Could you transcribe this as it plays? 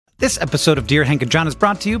This episode of Dear Hank and John is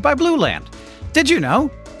brought to you by Blue Land. Did you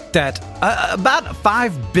know that about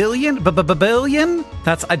 5 billion,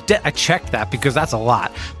 I checked that because that's a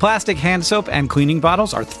lot, plastic hand soap and cleaning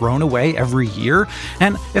bottles are thrown away every year?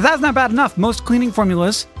 And if that's not bad enough, most cleaning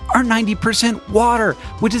formulas are 90% water,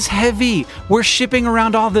 which is heavy. We're shipping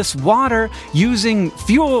around all this water using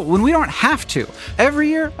fuel when we don't have to. Every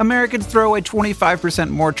year, Americans throw away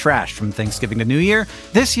 25% more trash from Thanksgiving to New Year.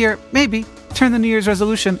 This year, maybe turn the New Year's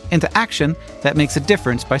resolution into action that makes a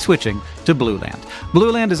difference by switching to Blue Land.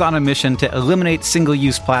 Blue Land is on a mission to eliminate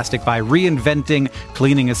single-use plastic by reinventing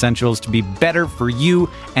cleaning essentials to be better for you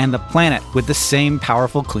and the planet with the same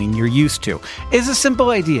powerful clean you're used to. It's a simple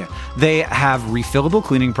idea. They have refillable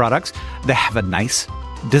cleaning products. They have a nice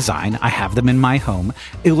design. I have them in my home.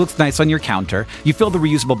 It looks nice on your counter. You fill the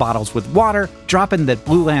reusable bottles with water, drop in the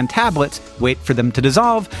Blue Land tablets, wait for them to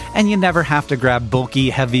dissolve, and you never have to grab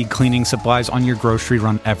bulky, heavy cleaning supplies on your grocery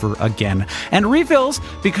run ever again. And refills,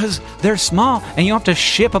 because they're small and you don't have to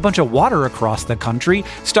ship a bunch of water across the country,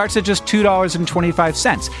 starts at just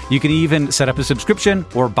 $2.25. You can even set up a subscription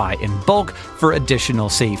or buy in bulk for additional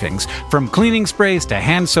savings. From cleaning sprays to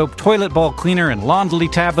hand soap, toilet bowl cleaner, and laundry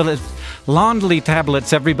tablets,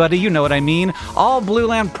 everybody, you know what I mean. All Blue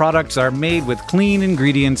Land products are made with clean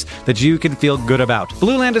ingredients that you can feel good about.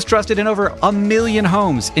 Blue Land is trusted in over 1 million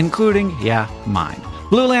homes, including, mine.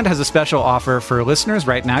 Blue Land has a special offer for listeners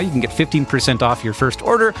right now. You can get 15% off your first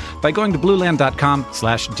order by going to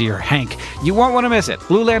blueland.com/dearhank. You won't want to miss it.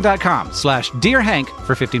 blueland.com/dearhank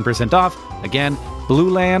for 15% off. Again,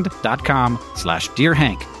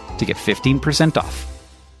 blueland.com/dearhank to get 15% off.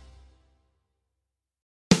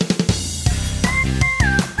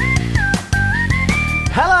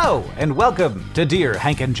 Hello, and welcome to Dear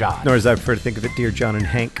Hank and John. Nor as I prefer to think of it, Dear John and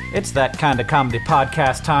Hank. It's that kind of comedy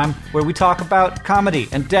podcast time where we talk about comedy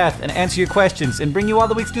and death and answer your questions and bring you all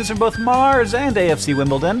the week's news from both Mars and AFC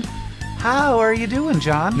Wimbledon. How are you doing,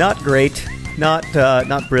 John? Not great. Not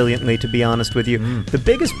brilliantly, to be honest with you. The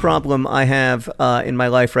biggest problem I have in my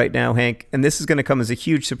life right now, Hank, and this is going to come as a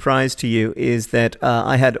huge surprise to you, is that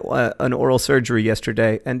I had an oral surgery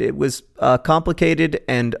yesterday, and it was complicated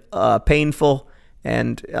and painful.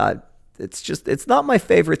 And it's not my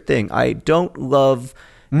favorite thing. I don't love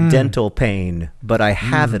dental pain, but I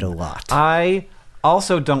have it a lot. I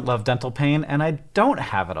also don't love dental pain, and I don't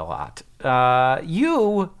have it a lot.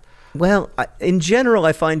 Well, in general,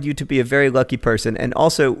 I find you to be a very lucky person. And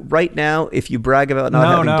also, right now, if you brag about not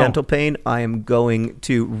having dental pain, I am going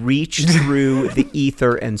to reach through the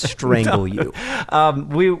ether and strangle you.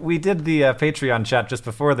 We did the Patreon chat just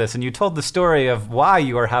before this, and you told the story of why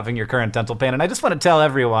you are having your current dental pain. And I just want to tell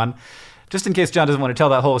everyone, just in case John doesn't want to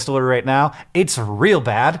tell that whole story right now, it's real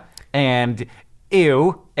bad, and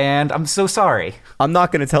ew, and I'm so sorry. I'm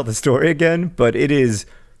not going to tell the story again, but it is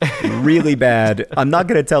really bad. I'm not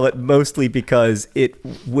going to tell it mostly because it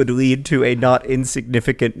would lead to a not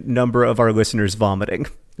insignificant number of our listeners vomiting.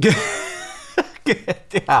 Yeah.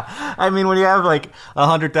 I mean, when you have like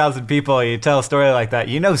 100,000 people and you tell a story like that,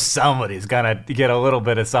 you know somebody's going to get a little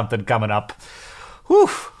bit of something coming up. Whew.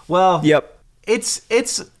 Well, yep. It's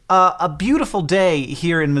a beautiful day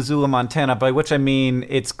here in Missoula, Montana, by which I mean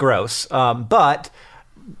it's gross. But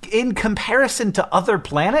in comparison to other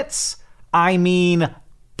planets, I mean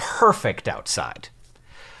perfect outside.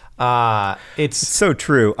 It's so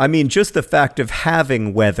true. I mean, just the fact of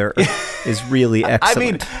having weather is really excellent. I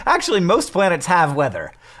mean, actually, most planets have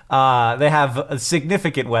weather. They have a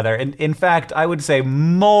significant weather. And in fact, I would say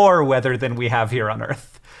more weather than we have here on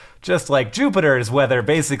Earth. Just like Jupiter's weather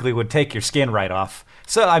basically would take your skin right off.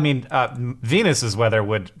 So, I mean, Venus's weather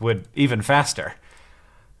would even faster.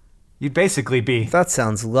 You'd basically be... That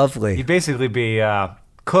sounds lovely. You'd basically be...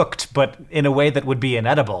 cooked, but in a way that would be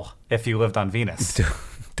inedible if you lived on Venus.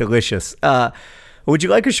 Delicious. Would you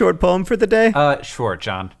like a short poem for the day? Sure,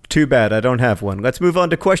 John. Too bad I don't have one. Let's move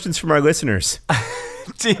on to questions from our listeners.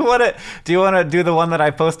 Do you want to do the one that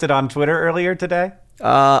I posted on Twitter earlier today?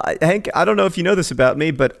 Hank, I don't know if you know this about me,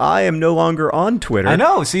 but I am no longer on Twitter. I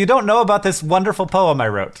know, so you don't know about this wonderful poem I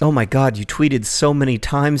wrote. Oh my God, you tweeted so many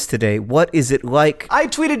times today. What is it like? I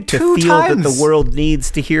tweeted to two feel times. That the world needs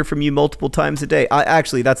to hear from you multiple times a day?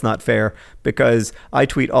 Actually, that's not fair, because I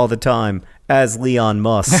tweet all the time as Leon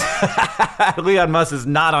Musk. Leon Musk is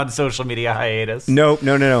not on social media hiatus. No.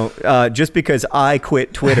 Just because I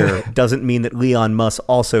quit Twitter doesn't mean that Leon Musk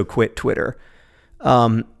also quit Twitter.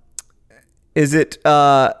 Is it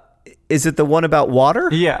the one about water?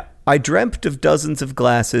 Yeah. I dreamt of dozens of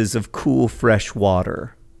glasses of cool, fresh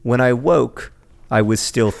water. When I woke, I was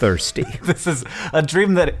still thirsty. This is a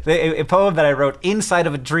poem that I wrote inside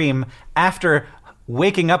of a dream after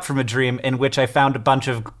waking up from a dream in which I found a bunch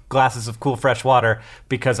of glasses of cool fresh water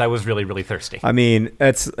because I was really, really thirsty. I mean,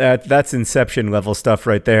 that's Inception level stuff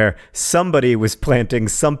right there. Somebody was planting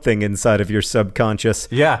something inside of your subconscious.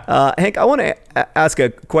 Yeah. Hank, I want to ask a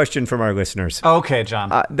question from our listeners. Okay, John.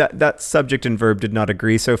 That subject and verb did not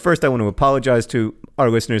agree. So first I want to apologize to our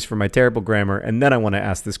listeners for my terrible grammar, and then I want to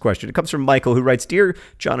ask this question. It comes from Michael, who writes, Dear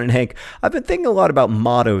John and Hank, I've been thinking a lot about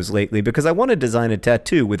mottos lately because I want to design a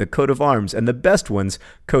tattoo with a coat of arms, and the best ones,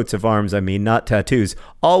 coats of arms, I mean, not tattoos,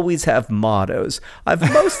 always have mottos. I've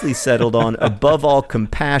mostly settled on above all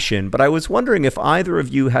compassion, but I was wondering if either of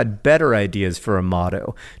you had better ideas for a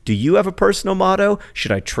motto. Do you have a personal motto?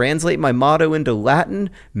 Should I translate my motto into Latin?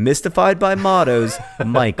 Mystified by mottos,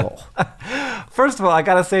 Michael. First of all, I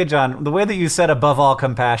gotta say, John, the way that you said "above all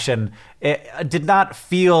compassion," it did not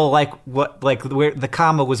feel like where the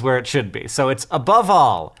comma was where it should be. So it's above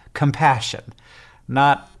all compassion,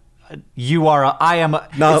 not you are. I am.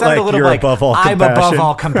 Not like you're above all compassion. I'm above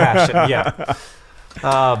all compassion. Yeah.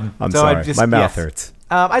 I'm sorry. My mouth hurts.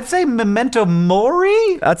 I'd say memento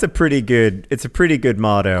mori. That's a pretty good. It's a pretty good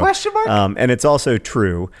motto. Question mark. And it's also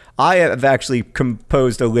true. I have actually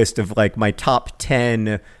composed a list of like my top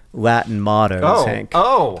 10 Latin mottos, Hank.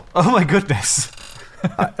 Oh my goodness.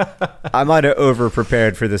 I might have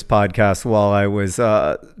over-prepared for this podcast while I was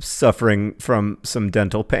suffering from some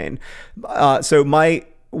dental pain. So my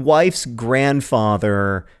wife's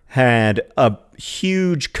grandfather had a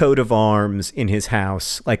huge coat of arms in his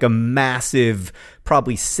house, like a massive,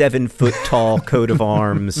 probably 7-foot tall coat of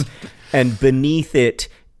arms. And beneath it,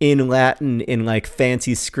 in Latin, in like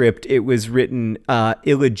fancy script, it was written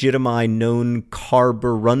illegitimi non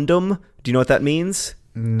carborundum. Do you know what that means?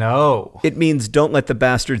 No. It means don't let the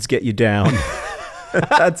bastards get you down.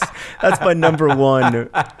 That's my number one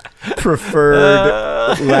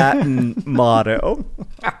preferred Latin motto.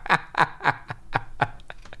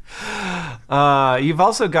 You've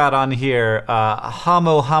also got on here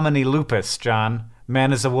homo homini lupus, John.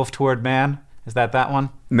 Man is a wolf toward man. Is that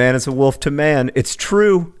one? Man is a wolf to man. It's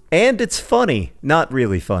true, and it's funny. Not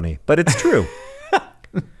really funny, but it's true.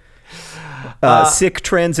 Sic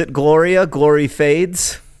transit gloria, glory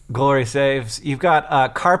fades. Glory saves. You've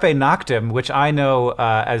got Carpe Noctem, which I know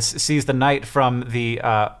as Seize the Night from the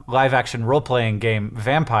live-action role-playing game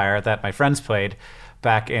Vampire that my friends played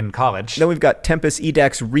back in college. Then we've got Tempus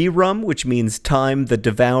Edax Rerum, which means Time the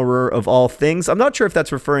Devourer of all things. I'm not sure if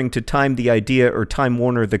that's referring to Time the Idea or Time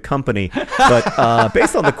Warner the company, but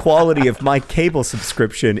based on the quality of my cable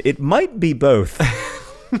subscription, it might be both.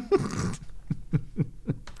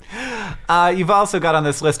 You've also got on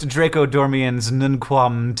this list Draco Dormiens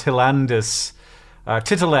Nunquam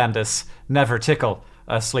Titilandus, never tickle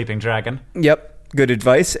a sleeping dragon. Yep. Good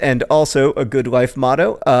advice, and also a good life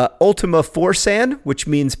motto. Ultima Forsan, which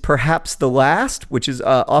means perhaps the last, which is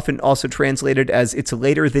often also translated as it's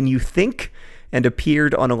later than you think, and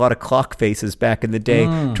appeared on a lot of clock faces back in the day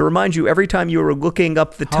to remind you every time you were looking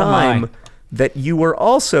up the time that you were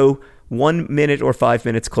also 1 minute or 5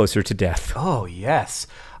 minutes closer to death. Oh, yes.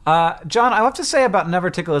 John, I have to say about Never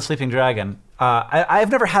Tickle a Sleeping Dragon,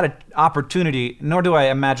 I've never had an opportunity, nor do I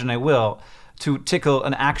imagine I will, to tickle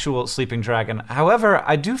an actual sleeping dragon. However,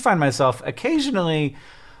 I do find myself occasionally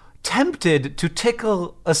tempted to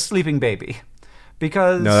tickle a sleeping baby.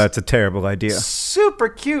 Because no, that's a terrible idea. Super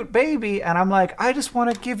cute baby, and I'm like, I just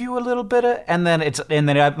want to give you a little bit of, and then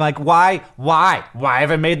I'm like, why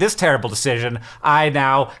have I made this terrible decision? I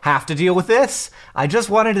now have to deal with this. I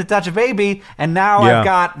just wanted to touch a baby, and now I've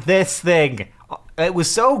got this thing. It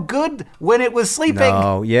was so good when it was sleeping.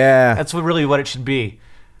 Oh, yeah. That's really what it should be.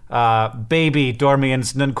 Baby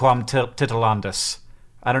dormiens nunquam titilandus.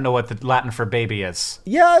 I don't know what the Latin for baby is.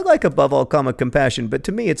 Yeah, I like above all compassion, but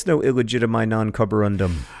to me it's no illegitimi non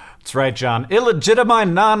carborundum. That's right, John.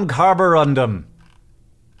 Illegitimi non carborundum.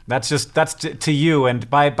 That's to you, and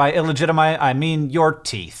by illegitimi I mean your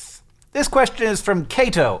teeth. This question is from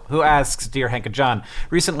Cato, who asks, Dear Hank and John,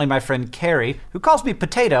 recently my friend Carrie, who calls me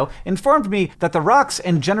Potato, informed me that the rocks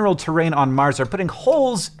and general terrain on Mars are putting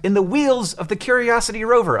holes in the wheels of the Curiosity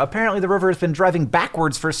rover. Apparently the rover has been driving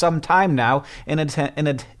backwards for some time now in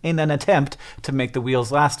an attempt to make the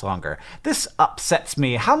wheels last longer. This upsets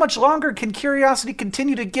me. How much longer can Curiosity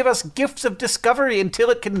continue to give us gifts of discovery until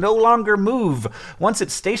it can no longer move? Once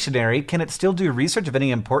it's stationary, can it still do research of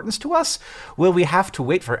any importance to us? Will we have to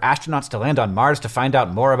wait for astronauts to land on Mars to find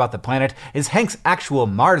out more about the planet? Is Hank's actual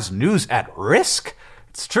Mars news at risk?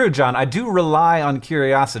 It's true, John. I do rely on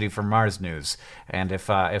Curiosity for Mars news. And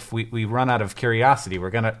if we run out of Curiosity, we're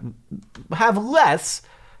going to have less,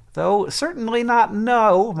 though certainly not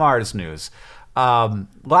no Mars news.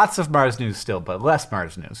 Lots of Mars news still, but less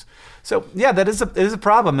Mars news. So yeah, that is a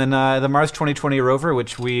problem. And the Mars 2020 rover,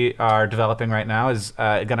 which we are developing right now, is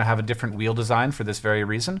going to have a different wheel design for this very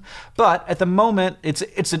reason. But at the moment,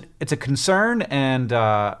 it's a concern, and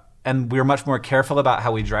we're much more careful about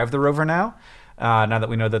how we drive the rover now. Now that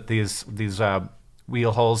we know that these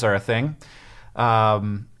wheel holes are a thing.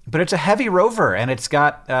 But it's a heavy rover, and it's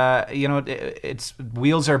got, its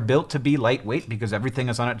wheels are built to be lightweight because everything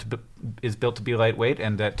is on it is built to be lightweight,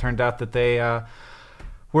 and it turned out that they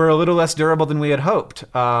were a little less durable than we had hoped.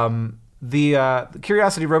 The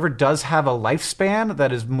Curiosity rover does have a lifespan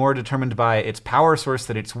that is more determined by its power source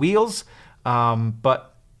than its wheels,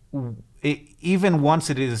 but even once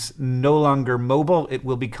it is no longer mobile, it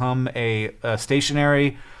will become a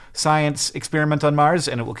stationary science experiment on Mars,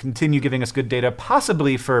 and it will continue giving us good data,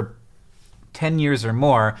 possibly for 10 years or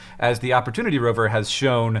more, as the Opportunity rover has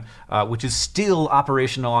shown, which is still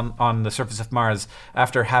operational on the surface of Mars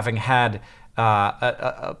after having had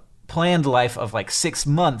a planned life of like 6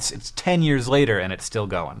 months. It's 10 years later, and it's still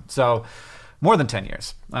going. So more than 10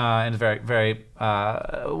 years. And very, very...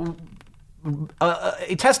 a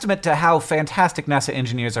testament to how fantastic NASA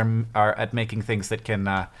engineers are at making things that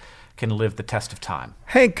can live the test of time.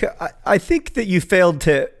 Hank, I think that you failed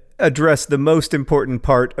to address the most important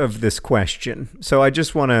part of this question. So I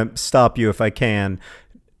just want to stop you if I can.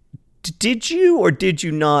 Did you or did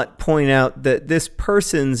you not point out that this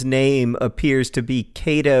person's name appears to be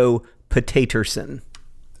Cato Potaterson?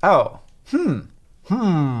 Oh. Is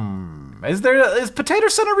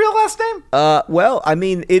Potaterson a real last name? Well, I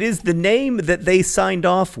mean, it is the name that they signed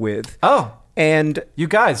off with. Oh. And you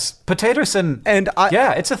guys, Potaterson,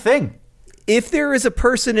 yeah, it's a thing. If there is a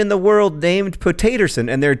person in the world named Potaterson,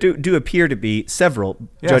 and there do appear to be several,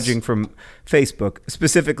 yes, judging from Facebook,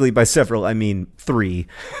 specifically by several, I mean 3,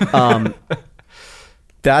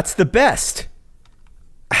 that's the best.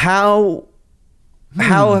 How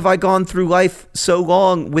have I gone through life so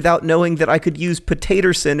long without knowing that I could use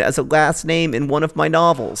Potaterson as a last name in one of my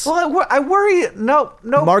novels? Well, I worry. No.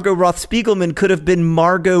 Margot Roth Spiegelman could have been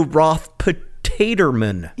Margot Roth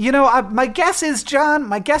Potaterman. My guess is, John,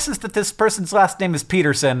 that this person's last name is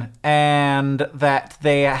Peterson, and that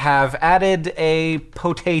they have added a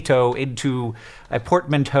potato into a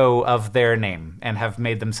portmanteau of their name and have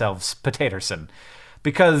made themselves Potaterson.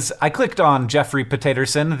 Because I clicked on Jeffrey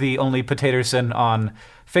Potaterson, the only Potaterson on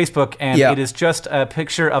Facebook, and It is just a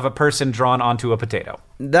picture of a person drawn onto a potato.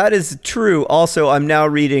 That is true. Also, I'm now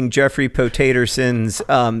reading Jeffrey Potaterson's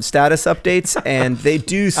status updates, and they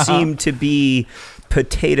do seem to be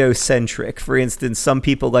potato-centric. For instance, some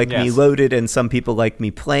people like me loaded and some people like me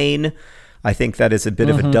plain. I think that is a bit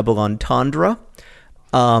of a double entendre.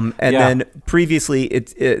 Then previously,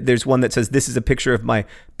 there's one that says, this is a picture of my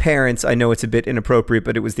parents. I know it's a bit inappropriate,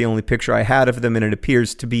 but it was the only picture I had of them, and it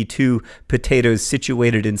appears to be 2 potatoes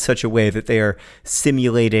situated in such a way that they are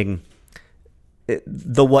simulating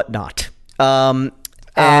the whatnot.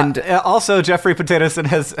 And also, Jeffrey Potaterson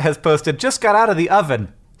has posted, just got out of the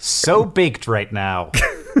oven. So baked right now.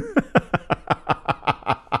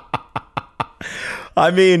 I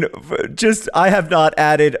mean, I have not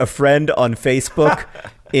added a friend on Facebook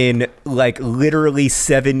in like literally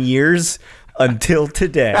 7 years until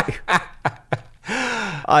today.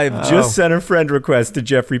 I've just sent a friend request to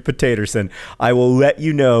Jeffrey Potaterson. I will let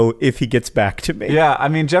you know if he gets back to me. Yeah, I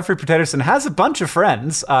mean, Jeffrey Potaterson has a bunch of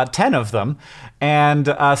friends, 10 of them,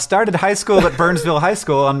 and started high school at Burnsville High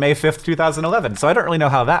School on May 5th, 2011. So I don't really know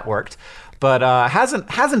how that worked. But hasn't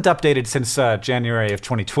updated since January of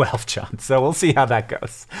 2012, John. So we'll see how that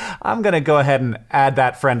goes. I'm going to go ahead and add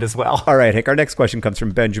that friend as well. All right, Hank, our next question comes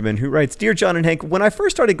from Benjamin, who writes, Dear John and Hank, when I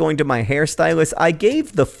first started going to my hairstylist, I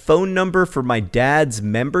gave the phone number for my dad's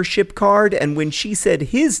membership card, and when she said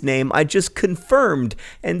his name, I just confirmed.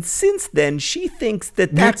 And since then, she thinks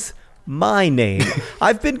that that's my name.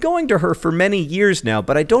 I've been going to her for many years now,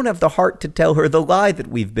 but I don't have the heart to tell her the lie that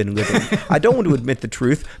we've been living. I don't want to admit the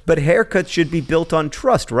truth, but haircuts should be built on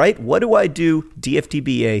trust, right? What do I do?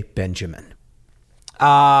 DFTBA, Benjamin.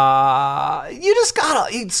 You just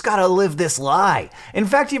gotta live this lie. In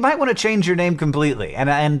fact, you might want to change your name completely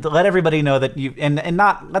and let everybody know that you and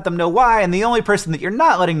not let them know why. And the only person that you're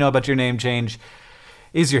not letting know about your name change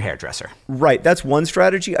is your hairdresser. Right. That's one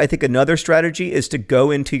strategy. I think another strategy is to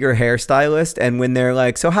go into your hairstylist, and when they're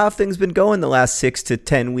like, so how have things been going the last 6 to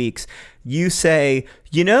 10 weeks? you say,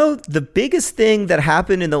 the biggest thing that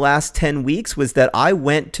happened in the last 10 weeks was that I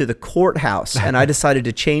went to the courthouse and I decided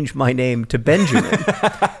to change my name to Benjamin.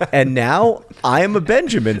 And now I am a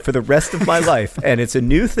Benjamin for the rest of my life. And it's a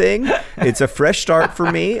new thing. It's a fresh start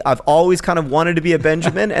for me. I've always kind of wanted to be a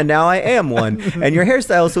Benjamin, and now I am one. And your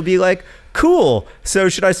hairstylist will be like, cool. So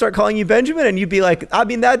should I start calling you Benjamin? And you'd be like, I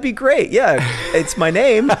mean, that'd be great. Yeah, it's my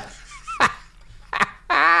name.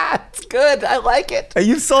 It's good. I like it.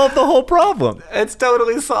 You've solved the whole problem. It's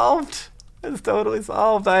totally solved.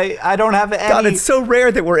 I don't have any. God, it's so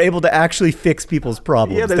rare that we're able to actually fix people's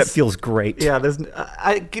problems. Yeah, that feels great. Yeah,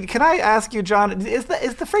 can I ask you, John? Is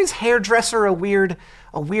the phrase hairdresser a weird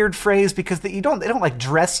phrase, because they don't like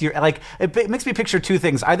dress your, like, it makes me picture two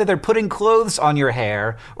things. Either they're putting clothes on your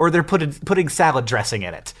hair, or they're putting salad dressing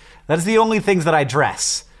in it. That's the only things that I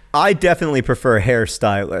dress. I definitely prefer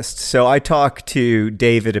hairstylist. So I talked to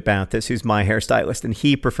David about this, who's my hairstylist, and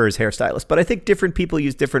he prefers hairstylist. But I think different people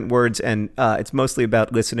use different words, and it's mostly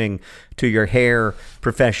about listening to your hair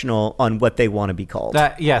professional on what they want to be called.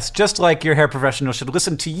 Yes, just like your hair professional should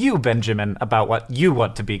listen to you, Benjamin, about what you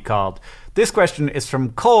want to be called. This question is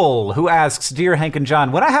from Cole, who asks, Dear Hank and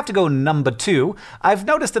John, when I have to go number 2, I've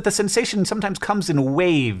noticed that the sensation sometimes comes in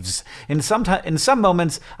waves. In some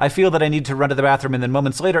moments, I feel that I need to run to the bathroom, and then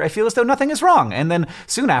moments later, I feel as though nothing is wrong. And then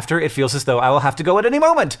soon after, it feels as though I will have to go at any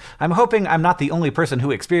moment. I'm hoping I'm not the only person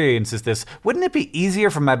who experiences this. Wouldn't it be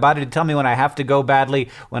easier for my body to tell me when I have to go badly,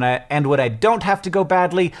 when I don't have to go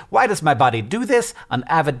badly? Why does my body do this? An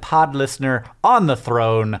avid pod listener on the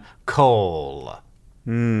throne, Cole.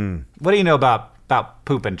 What do you know about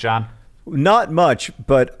pooping, John? Not much,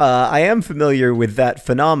 but I am familiar with that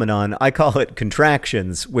phenomenon. I call it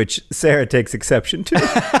contractions, which Sarah takes exception to.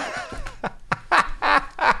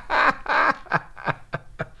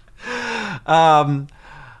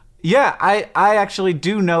 Yeah, I actually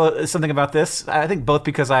do know something about this. I think both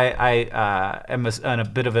because I am a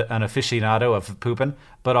bit of an aficionado of pooping,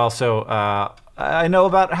 but also I know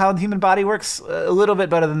about how the human body works a little bit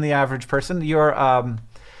better than the average person.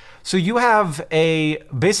 So you have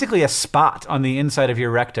basically a spot on the inside of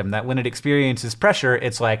your rectum that when it experiences pressure,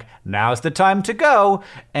 it's like, now's the time to go.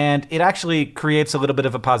 And it actually creates a little bit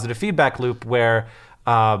of a positive feedback loop where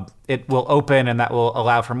it will open, and that will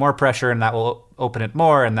allow for more pressure, and that will open it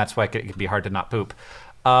more, and that's why it can be hard to not poop.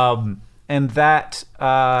 And that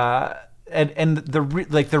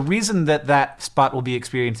the reason that spot will be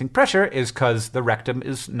experiencing pressure is because the rectum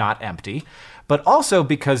is not empty, but also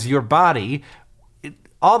because your body,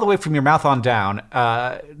 all the way from your mouth on down,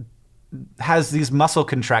 has these muscle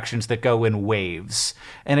contractions that go in waves.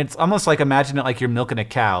 And it's almost like, imagine it like you're milking a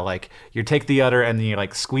cow. Like, you take the udder and then you're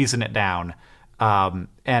like squeezing it down.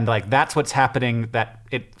 And like, that's what's happening,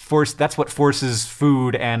 that's what forces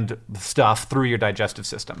food and stuff through your digestive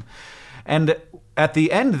system. And at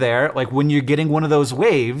the end there, like when you're getting one of those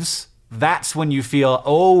waves, that's when you feel,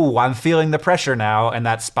 oh, I'm feeling the pressure now. And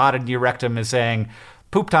that spot in your rectum is saying,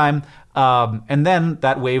 poop time. And then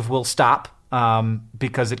that wave will stop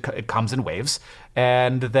because it comes in waves.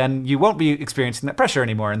 And then you won't be experiencing that pressure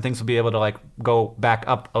anymore, and things will be able to like go back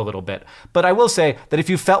up a little bit. But I will say that if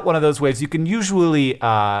you felt one of those waves, you can usually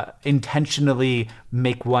intentionally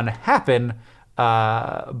make one happen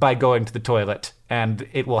by going to the toilet, and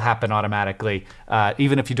it will happen automatically.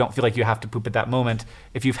 Even if you don't feel like you have to poop at that moment,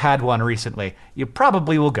 if you've had one recently, you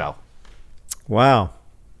probably will go. Wow.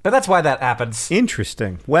 But that's why that happens.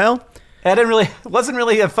 Interesting. Well, wasn't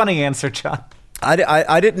really a funny answer, John.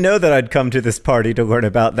 I didn't know that I'd come to this party to learn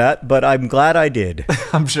about that, but I'm glad I did.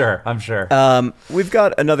 I'm sure. We've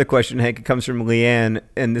got another question, Hank. It comes from Leanne,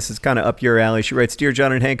 and this is kind of up your alley. She writes, Dear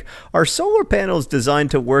John and Hank, are solar panels designed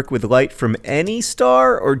to work with light from any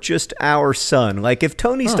star or just our sun? Like if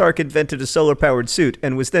Tony Stark invented a solar-powered suit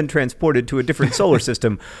and was then transported to a different solar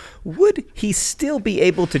system, would he still be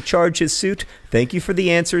able to charge his suit? Thank you for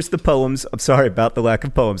the answers, the poems. I'm sorry about the lack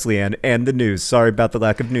of poems, Leanne, and the news. Sorry about the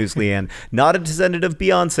lack of news, Leanne. Not a descendant of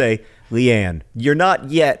Beyonce. Leanne, you're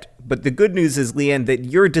not yet, but the good news is, Leanne, that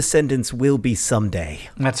your descendants will be someday.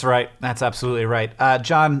 That's right. That's absolutely right.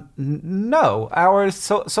 John, no. Our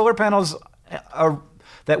solar panels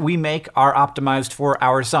that we make are optimized for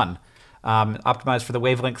our sun. Optimized for the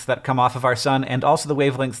wavelengths that come off of our sun, and also the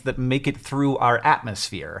wavelengths that make it through our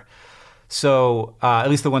atmosphere. So, at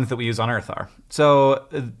least the ones that we use on Earth are. So,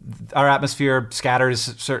 our atmosphere scatters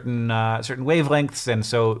certain wavelengths, and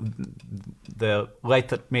so the light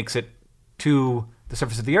that makes it to the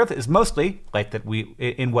surface of the Earth is mostly light that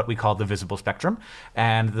in what we call the visible spectrum.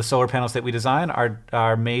 And the solar panels that we design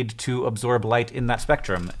are made to absorb light in that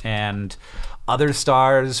spectrum. And other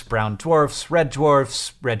stars, brown dwarfs, red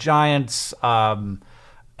giants, and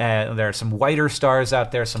There are some whiter stars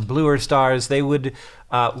out there, some bluer stars. They would,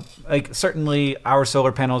 certainly our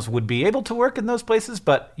solar panels would be able to work in those places,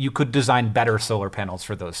 but you could design better solar panels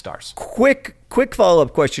for those stars. Quick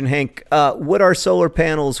follow-up question, Hank. Would our solar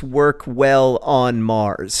panels work well on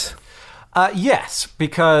Mars? Yes,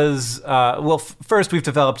 because, first we've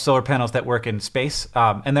developed solar panels that work in space,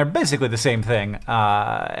 and they're basically the same thing.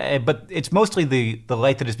 But it's mostly the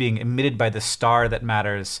light that is being emitted by the star that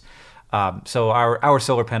matters. So our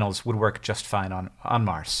solar panels would work just fine on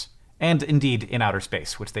Mars, and indeed in outer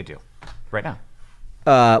space, which they do right now.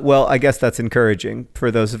 Well, I guess that's encouraging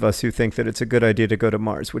for those of us who think that it's a good idea to go to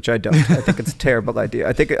Mars, which I don't. I think it's a terrible idea.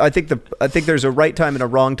 I think there's a right time and a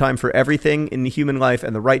wrong time for everything in human life,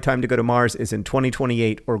 and the right time to go to Mars is in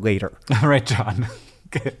 2028 or later. All right, John.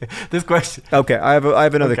 This question. Okay, I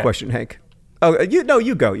have another question, Hank. Oh, you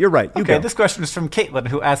go. You're right. You go. This question is from Caitlin,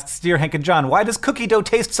 who asks, "Dear Hank and John, why does cookie dough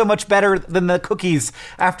taste so much better than the cookies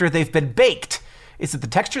after they've been baked? Is it the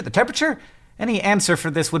texture, the temperature? Any answer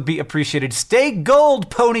for this would be appreciated. Stay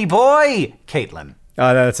gold, pony boy!" Caitlin.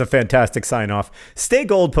 That's a fantastic sign-off. Stay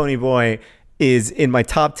gold, pony boy is in my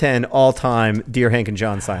top 10 all-time Dear Hank and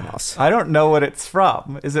John sign-offs. I don't know what it's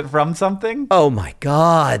from. Is it from something? Oh, my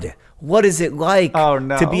God. What is it like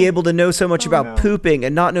to be able to know so much about pooping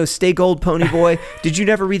and not know Stay Gold, Pony Boy? Did you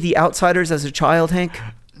never read The Outsiders as a child, Hank?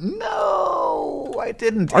 No, I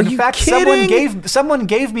didn't. Are you kidding? Someone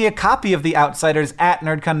gave me a copy of The Outsiders at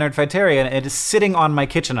NerdCon Nerdfighteria, and it is sitting on my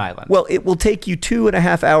kitchen island. Well, it will take you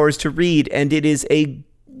 2.5 hours to read, and it is a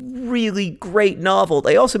really great novel.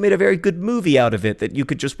 They also made a very good movie out of it that you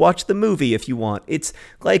could just watch the movie if you want. It's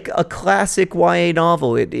like a classic YA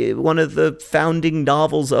novel. One of the founding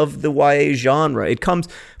novels of the YA genre. It comes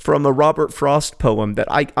from a Robert Frost poem that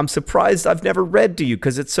I'm surprised I've never read to you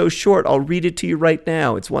because it's so short. I'll read it to you right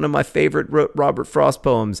now. It's one of my favorite Robert Frost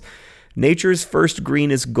poems. Nature's first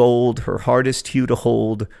green is gold, her hardest hue to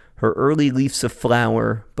hold, her early leaf's a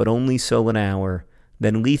flower, but only so an hour.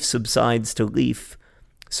 Then leaf subsides to leaf.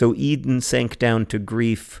 So Eden sank down to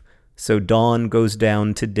grief, so dawn goes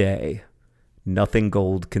down to day. Nothing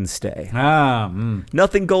gold can stay.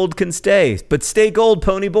 Nothing gold can stay, but stay gold,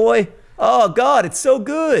 pony boy. Oh, God, it's so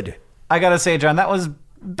good. I gotta say, John, that was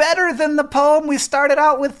better than the poem we started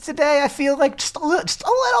out with today. I feel like just a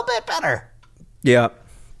little bit better. Yeah.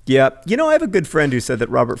 You know, I have a good friend who said that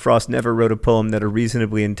Robert Frost never wrote a poem that a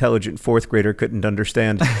reasonably intelligent fourth grader couldn't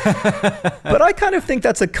understand. But I kind of think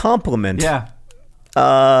that's a compliment. Yeah.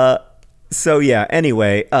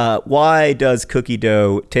 Anyway, why does cookie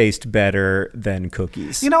dough taste better than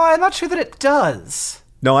cookies? You know, I'm not sure that it does.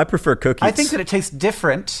 No, I prefer cookies. I think that it tastes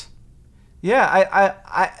different. Yeah,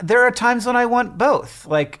 I there are times when I want both.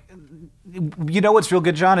 Like, you know what's real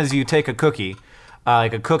good, John, is you take a cookie,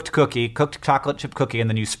 like a cooked chocolate chip cookie, and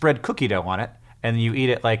then you spread cookie dough on it, and you eat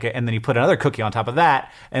it and then you put another cookie on top of that,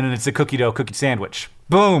 and then it's a cookie dough cookie sandwich.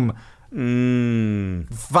 Boom.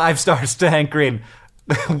 5 stars to Hank Green.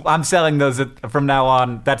 I'm selling those from now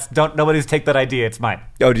on. Nobody's take that idea. It's mine.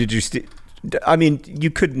 Oh, did you? I mean, you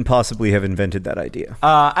couldn't possibly have invented that idea.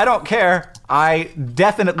 I don't care. I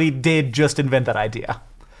definitely did just invent that idea.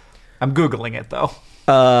 I'm Googling it, though.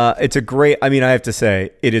 It's a great... I mean, I have to say,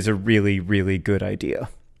 it is a really, really good idea.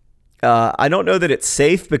 I don't know that it's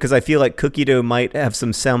safe because I feel like cookie dough might have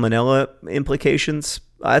some salmonella implications.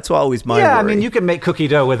 That's always my worry. I mean, you can make cookie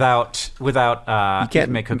dough without you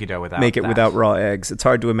can't make cookie dough without make it without raw eggs. It's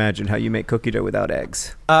hard to imagine how you make cookie dough without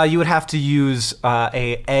eggs. You would have to use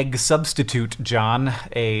a egg substitute, John.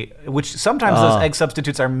 Which sometimes those egg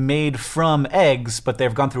substitutes are made from eggs, but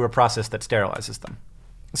they've gone through a process that sterilizes them.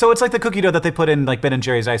 So it's like the cookie dough that they put in like Ben and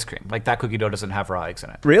Jerry's ice cream. Like that cookie dough doesn't have raw eggs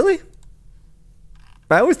in it. Really?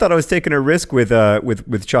 I always thought I was taking a risk with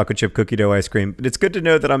chocolate chip cookie dough ice cream, but it's good to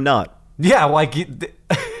know that I'm not. Yeah, like...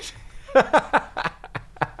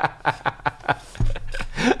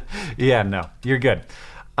 Yeah, no, you're good.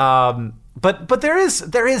 But there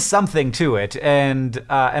is something to it, and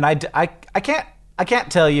I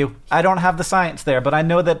can't tell you. I don't have the science there, but I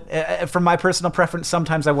know that from my personal preference,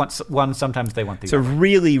 sometimes I want one, sometimes they want the other. It's a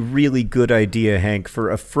really, really good idea, Hank, for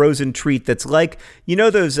a frozen treat that's like, you know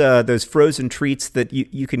those frozen treats that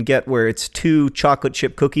you can get where it's 2 chocolate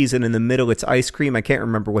chip cookies and in the middle it's ice cream. I can't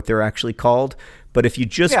remember what they're actually called, but if you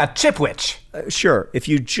just... Yeah, Chipwich. Sure. If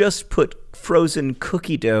you just put frozen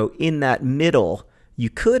cookie dough in that middle... you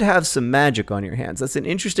could have some magic on your hands. That's an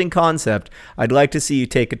interesting concept. I'd like to see you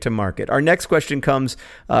take it to market. Our next question comes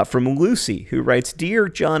from Lucy, who writes, Dear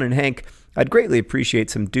John and Hank, I'd greatly appreciate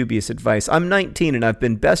some dubious advice. I'm 19 and I've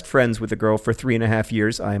been best friends with a girl for 3.5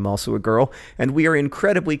 years. I am also a girl, and we are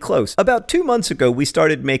incredibly close. About 2 months ago, we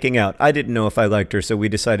started making out. I didn't know if I liked her, so we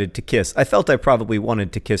decided to kiss. I felt I probably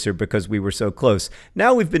wanted to kiss her because we were so close.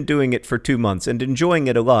 Now we've been doing it for 2 months and enjoying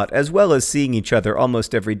it a lot, as well as seeing each other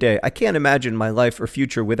almost every day. I can't imagine my life or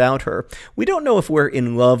future without her. We don't know if we're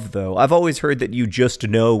in love, though. I've always heard that you just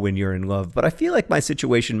know when you're in love, but I feel like my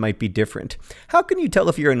situation might be different. How can you tell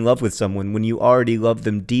if you're in love with someone when you already love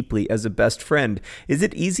them deeply as a best friend? Is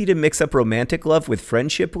it easy to mix up romantic love with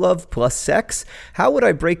friendship love plus sex? How would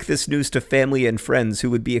I break this news to family and friends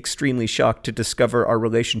who would be extremely shocked to discover our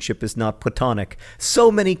relationship is not platonic?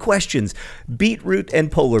 So many questions. Beetroot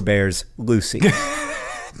and polar bears, Lucy.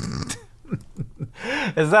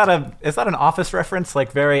 Is that an Office reference,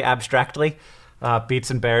 like very abstractly?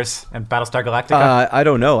 Beets and bears and Battlestar Galactica? I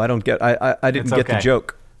don't know. I didn't get the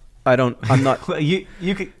joke. I'm not.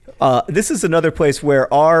 you could. This is another place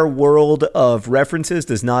where our world of references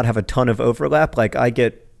does not have a ton of overlap. Like, I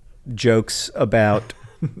get jokes about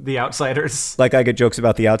The Outsiders. Like, I get jokes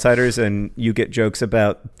about The Outsiders, and you get jokes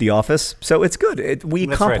about The Office. So it's good. We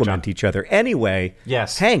That's complement right, each other. Anyway,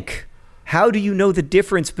 yes. Hank, how do you know the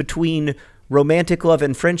difference between romantic love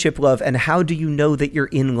and friendship love, and how do you know that you're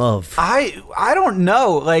in love? I don't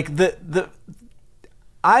know. Like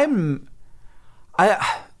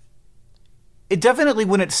it definitely,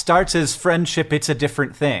 when it starts as friendship, it's a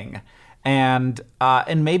different thing. And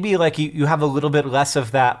maybe like you have a little bit less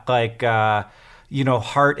of that, like,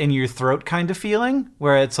 heart in your throat kind of feeling,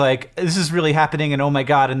 where it's like, this is really happening, and oh my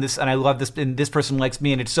God, and I love this, and this person likes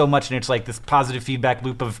me, and it's so much, and it's like this positive feedback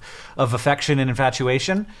loop of affection and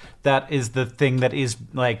infatuation. That is the thing that is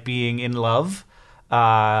like being in love,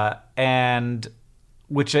 and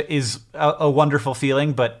which is a wonderful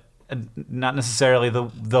feeling, but not necessarily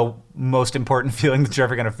the most important feeling that you're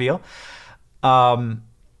ever going to feel.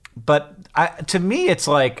 But to me, it's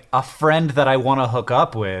like a friend that I want to hook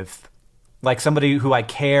up with, like somebody who I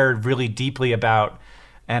care really deeply about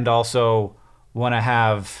and also want to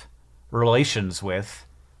have relations with.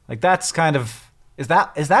 Like, that's kind of, is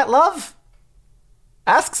that love?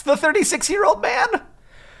 Asks the 36-year-old man.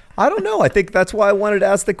 I don't know. I think that's why I wanted to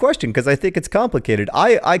ask the question, because I think it's complicated.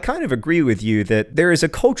 I kind of agree with you that there is a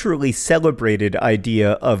culturally celebrated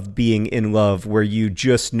idea of being in love where you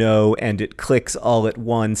just know and it clicks all at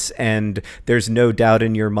once and there's no doubt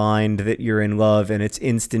in your mind that you're in love, and it's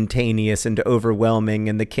instantaneous and overwhelming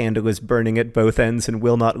and the candle is burning at both ends and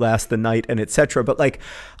will not last the night, and etc. But like,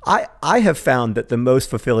 I have found that the most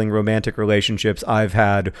fulfilling romantic relationships I've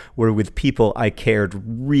had were with people I cared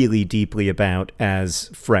really deeply about as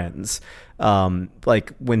friends.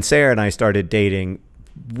 Like, when Sarah and I started dating,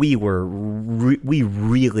 we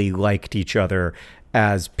really liked each other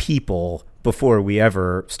as people before we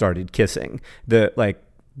ever started kissing. The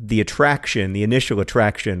attraction, the initial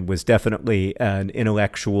attraction, was definitely an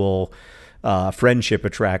intellectual friendship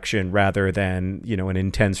attraction rather than, an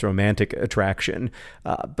intense romantic attraction.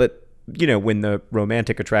 But, when the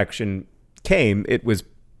romantic attraction came, it was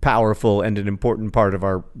powerful and an important part of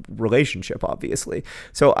our relationship, obviously.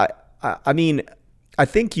 So I mean, I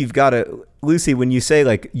think you've got to, Lucy, when you say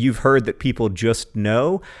like you've heard that people just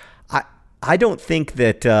know, I don't think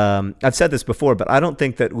that, I've said this before, but I don't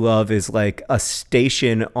think that love is like a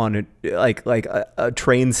station on a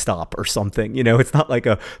train stop or something. It's not like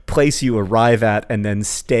a place you arrive at and then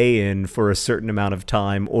stay in for a certain amount of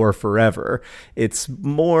time or forever. It's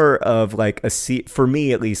more of like for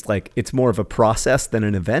me at least, like it's more of a process than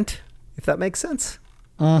an event, if that makes sense.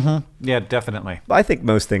 Mm-hmm. Yeah, definitely. I think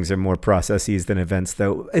most things are more processes than events,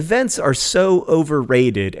 though. Events are so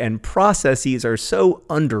overrated and processes are so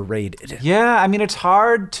underrated. Yeah, I mean, it's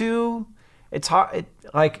hard. It's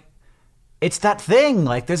that thing.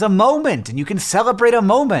 Like, there's a moment and you can celebrate a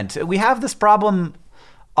moment. We have this problem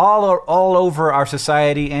all over our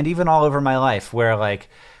society and even all over my life, where like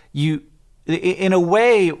in a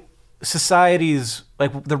way, societies,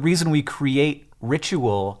 like the reason we create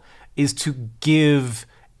ritual is to give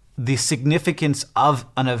the significance of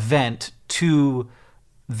an event to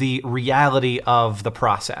the reality of the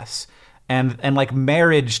process. And like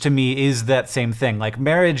marriage to me is that same thing. Like,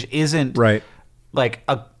 marriage isn't right. Like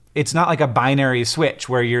it's not like a binary switch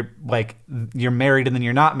where you're married and then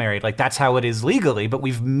you're not married. Like, that's how it is legally, but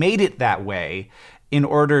we've made it that way in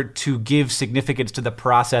order to give significance to the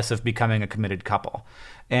process of becoming a committed couple.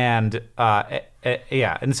 And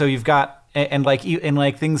and so you've got and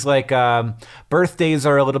things like birthdays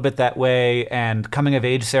are a little bit that way, and coming of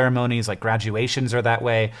age ceremonies like graduations are that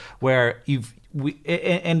way, where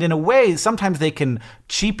and in a way, sometimes they can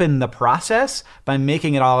cheapen the process by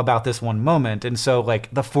making it all about this one moment. And so,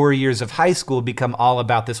 like, the 4 years of high school become all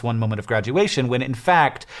about this one moment of graduation, when in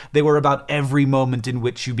fact they were about every moment in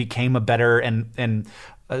which you became a better and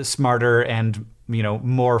smarter and, you know,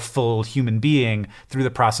 more full human being through the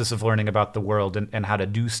process of learning about the world and how to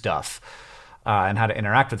do stuff and how to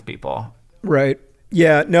interact with people. Right.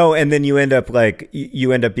 Yeah, no, and then you end up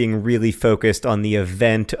being really focused on the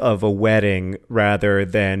event of a wedding rather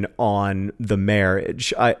than on the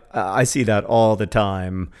marriage. I see that all the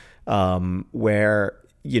time, where,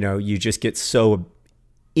 you know, you just get so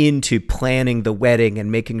into planning the wedding and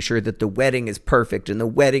making sure that the wedding is perfect and the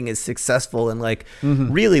wedding is successful. And like,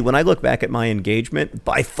 really, when I look back at my engagement,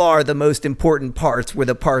 by far the most important parts were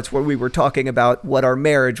the parts where we were talking about what our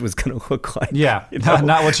marriage was going to look like. Yeah, you know?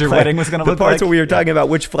 not what your wedding was going to look like. The parts where we were talking about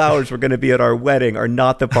which flowers were going to be at our wedding are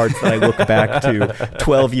not the parts that I look back to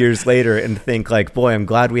 12 years later and think like, boy, I'm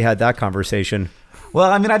glad we had that conversation. Well,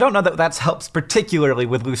 I mean, I don't know that helps particularly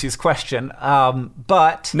with Lucy's question,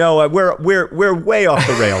 but no, we're way off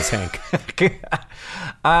the rails, Hank.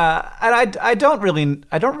 And I don't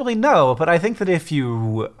really know, but I think that if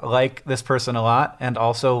you like this person a lot and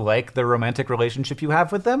also like the romantic relationship you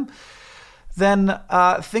have with them, then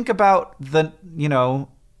think about the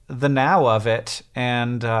now of it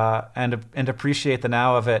and appreciate the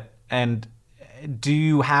now of it. And do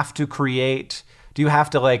you have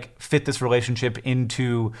to like fit this relationship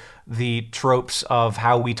into the tropes of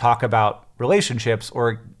how we talk about relationships,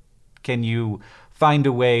 or can you find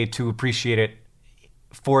a way to appreciate it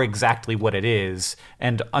for exactly what it is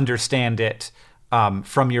and understand it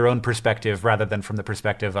from your own perspective rather than from the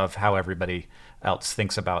perspective of how everybody else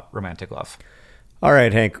thinks about romantic love? All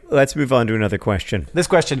right, Hank, let's move on to another question. This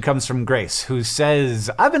question comes from Grace, who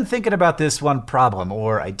says, I've been thinking about this one problem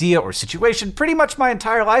or idea or situation pretty much my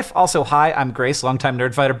entire life. Also, hi, I'm Grace, longtime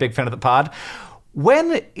nerdfighter, big fan of the pod.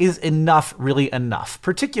 When is enough really enough,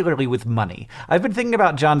 particularly with money? I've been thinking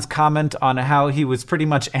about John's comment on how he was pretty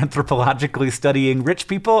much anthropologically studying rich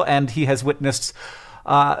people, and he has witnessed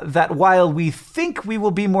that while we think we will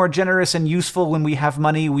be more generous and useful when we have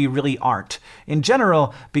money, we really aren't. In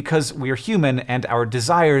general, because we're human and our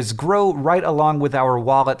desires grow right along with our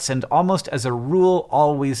wallets and almost as a rule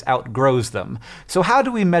always outgrows them. So how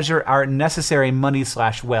do we measure our necessary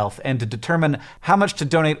money/wealth and to determine how much to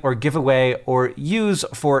donate or give away or use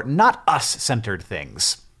for not us-centered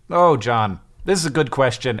things? Oh, John. This is a good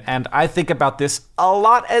question, and I think about this a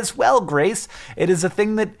lot as well, Grace. It is a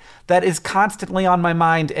thing that is constantly on my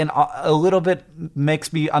mind and a little bit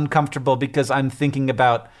makes me uncomfortable because I'm thinking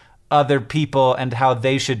about other people and how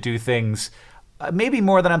they should do things, maybe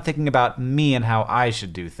more than I'm thinking about me and how I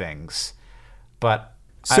should do things. But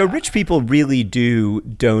so rich people really do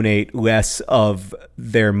donate less of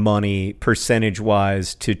their money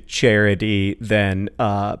percentage-wise to charity than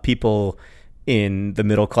people in the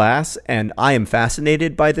middle class, and I am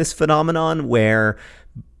fascinated by this phenomenon where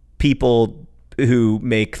people who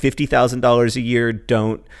make $50,000 a year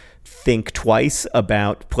don't think twice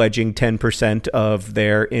about pledging 10% of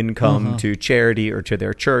their income to charity or to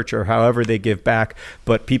their church or however they give back,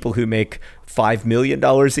 but people who make $5 million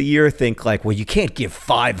a year think like, well, you can't give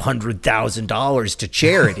 $500,000 to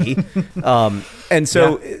charity. And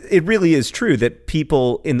so it really is true that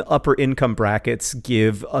people in the upper income brackets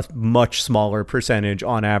give a much smaller percentage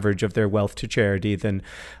on average of their wealth to charity than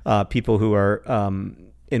people who are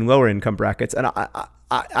in lower income brackets. And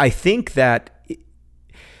I think that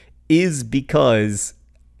is because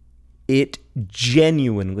it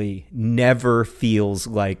genuinely never feels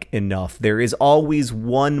like enough. There is always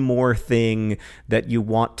one more thing that you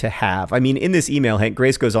want to have. I mean, in this email, Hank,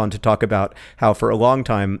 Grace goes on to talk about how for a long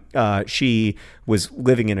time she was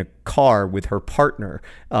living in a car with her partner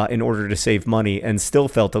in order to save money and still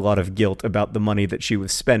felt a lot of guilt about the money that she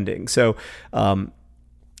was spending. So, when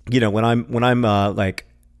I'm like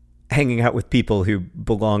hanging out with people who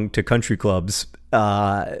belong to country clubs,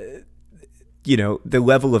 the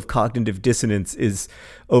level of cognitive dissonance is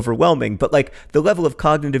overwhelming, but like the level of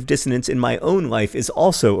cognitive dissonance in my own life is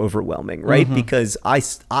also overwhelming, right? Because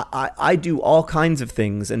I do all kinds of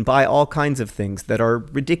things and buy all kinds of things that are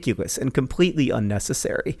ridiculous and completely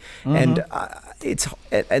unnecessary, and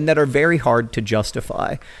that are very hard to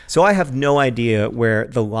justify. So I have no idea where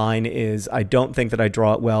the line is. I don't think that I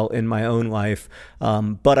draw it well in my own life,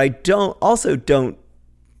 but I don't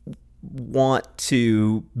want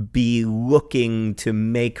to be looking to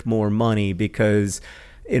make more money because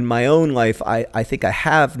in my own life, I think I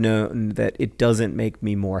have known that it doesn't make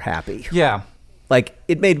me more happy. Yeah. Like,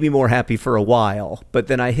 it made me more happy for a while, but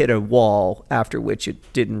then I hit a wall after which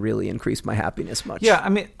it didn't really increase my happiness much. Yeah, I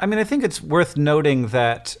mean, I think it's worth noting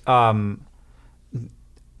that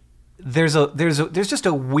there's just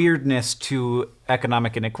a weirdness to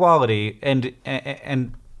economic inequality,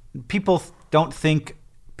 and people don't think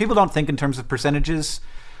in terms of percentages,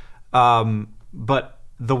 but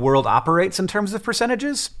the world operates in terms of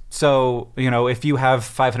percentages. So, if you have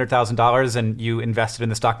 $500,000 and you invested in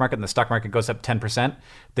the stock market and the stock market goes up 10%,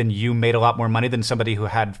 then you made a lot more money than somebody who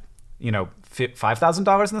had,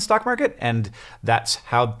 $5,000 in the stock market. And that's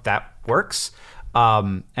how that works.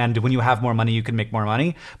 And when you have more money, you can make more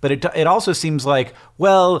money. But it also seems like,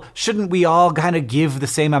 well, shouldn't we all kind of give the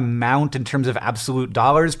same amount in terms of absolute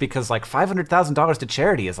dollars? Because like $500,000 to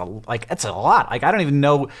charity is it's a lot. Like, I don't even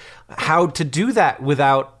know how to do that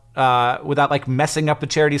without like messing up the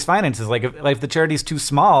charity's finances. Like if the charity's too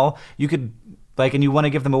small, you could and you want to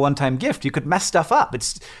give them a one-time gift, you could mess stuff up.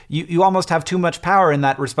 It's you almost have too much power, and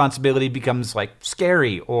that responsibility becomes like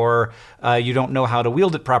scary, or you don't know how to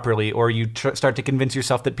wield it properly, or you start to convince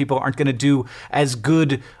yourself that people aren't going to do as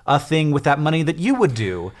good a thing with that money that you would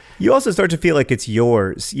do. You also start to feel like it's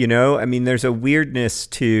yours, I mean, there's a weirdness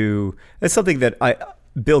to... That's something that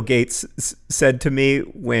Bill Gates said to me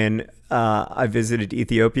when I visited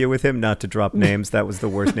Ethiopia with him. Not to drop names, that was the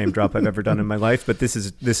worst name drop I've ever done in my life, but this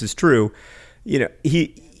is true.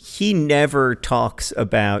 He never talks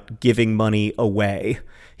about giving money away.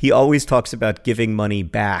 He always talks about giving money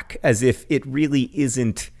back, as if it really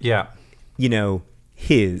isn't,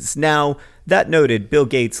 his. Now, that noted, Bill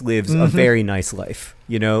Gates lives a very nice life.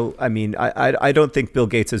 I mean, I don't think Bill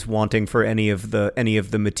Gates is wanting for any of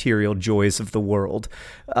the material joys of the world.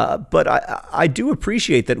 But I do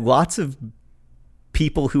appreciate that lots of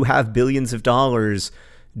people who have billions of dollars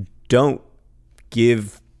don't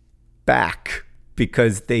give back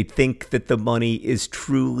because they think that the money is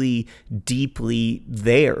truly, deeply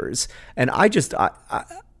theirs. And I don't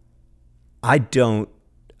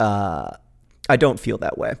feel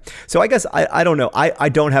that way. So I guess I don't know. I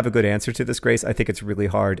don't have a good answer to this, Grace. I think it's really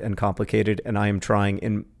hard and complicated, and I am trying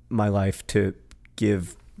in my life to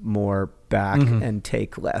give more back and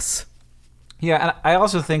take less. Yeah, and I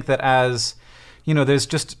also think that as there's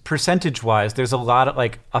just percentage-wise, there's a lot of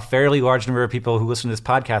a fairly large number of people who listen to this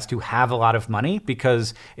podcast who have a lot of money,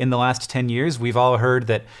 because in the last 10 years, we've all heard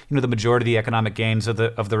that the majority of the economic gains of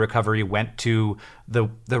the recovery went to the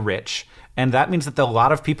rich, and that means that a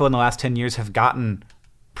lot of people in the last 10 years have gotten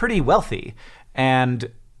pretty wealthy,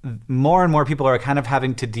 and more and more people are kind of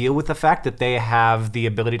having to deal with the fact that they have the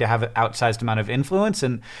ability to have an outsized amount of influence,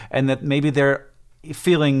 and that maybe they're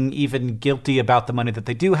feeling even guilty about the money that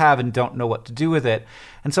they do have and don't know what to do with it.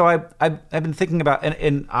 And so I've been thinking about,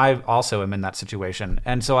 and I also am in that situation.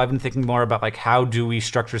 And so I've been thinking more about how do we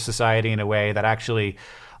structure society in a way that actually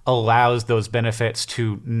allows those benefits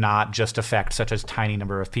to not just affect such a tiny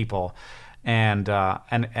number of people. And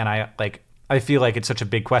I feel like it's such a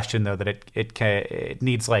big question, though, that it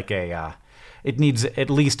needs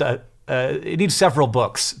it needs several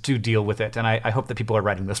books to deal with it. And I hope that people are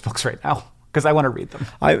writing those books right now, because I want to read them.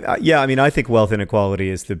 I think wealth inequality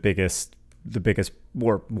is the biggest,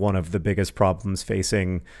 or one of the biggest problems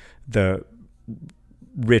facing the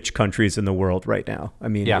rich countries in the world right now. I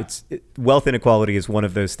mean, wealth inequality is one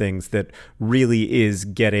of those things that really is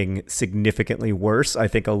getting significantly worse. I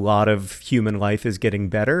think a lot of human life is getting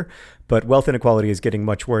better, but wealth inequality is getting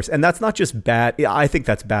much worse. And that's not just bad. I think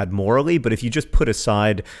that's bad morally, but if you just put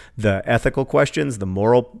aside the ethical questions, the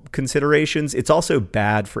moral considerations, it's also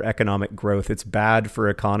bad for economic growth. It's bad for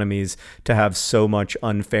economies to have so much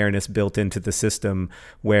unfairness built into the system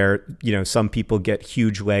where, some people get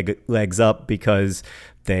huge legs up because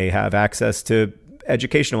they have access to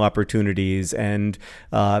educational opportunities and,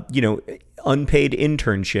 unpaid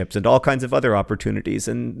internships and all kinds of other opportunities.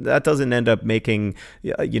 And that doesn't end up making,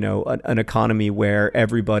 an economy where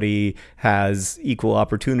everybody has equal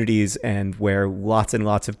opportunities and where lots and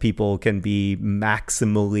lots of people can be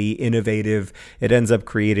maximally innovative. It ends up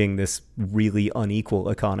creating this really unequal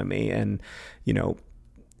economy. And,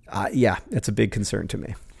 it's a big concern to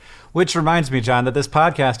me. Which reminds me, John, that this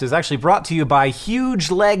podcast is actually brought to you by Huge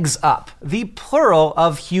Legs Up, the plural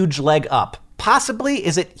of Huge Leg Up. Possibly,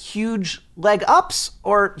 is it huge leg ups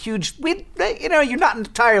or huge? You're not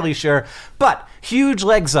entirely sure, but Huge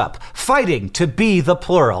Legs Up, fighting to be the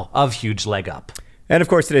plural of Huge Leg Up. And of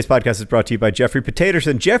course, today's podcast is brought to you by Jeffrey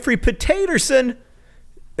Potaterson. Jeffrey Potaterson,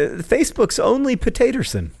 Facebook's only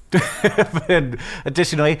Potaterson. And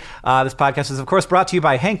additionally, this podcast is, of course, brought to you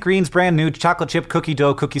by Hank Green's brand new chocolate chip cookie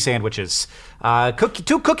dough cookie sandwiches.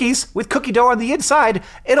 2 cookies with cookie dough on the inside.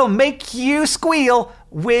 It'll make you squeal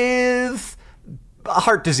with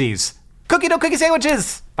heart disease. Cookie dough cookie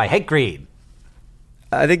sandwiches by Hank Green.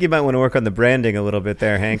 I think you might want to work on the branding a little bit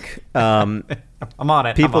there, Hank. I'm on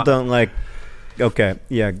it. People don't like... Okay,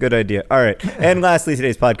 yeah, good idea. All right. And lastly,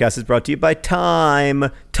 today's podcast is brought to you by Time.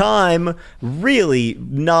 Time, really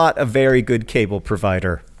not a very good cable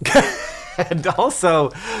provider. And also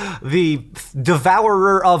the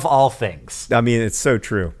devourer of all things. I mean, it's so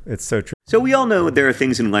true. It's so true. So we all know there are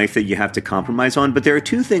things in life that you have to compromise on, but there are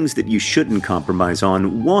two things that you shouldn't compromise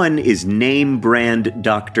on. One is name brand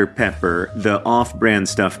Dr. Pepper. The off-brand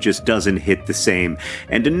stuff just doesn't hit the same.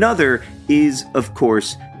 And another is, of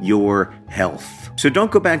course, your health. So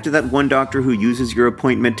don't go back to that one doctor who uses your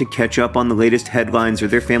appointment to catch up on the latest headlines or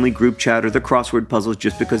their family group chat or the crossword puzzles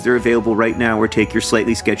just because they're available right now, or take your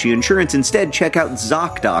slightly sketchy insurance. Instead, check out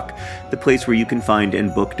ZocDoc, the place where you can find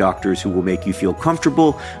and book doctors who will make you feel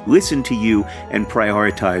comfortable, listen to you, and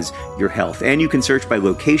prioritize your health. And you can search by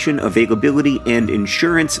location, availability, and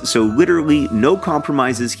insurance. So literally no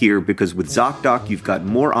compromises here, because with ZocDoc, you've got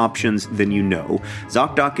more options than you know.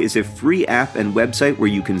 ZocDoc is a free app and website where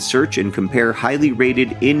you can search and compare highly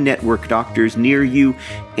rated in-network doctors near you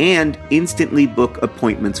and instantly book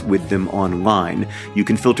appointments with them online. You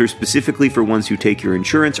can filter specifically for ones who take your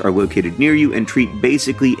insurance, are located near you, and treat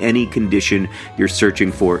basically any condition you're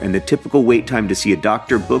searching for. And the typical wait time to see a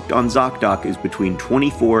doctor booked on ZocDoc is between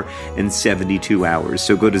 24 and 72 hours.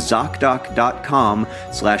 So go to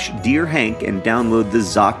ZocDoc.com/DearHank and download the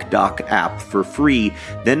ZocDoc app for free.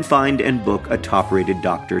 Then find and book a top-rated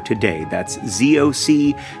doctor today. That's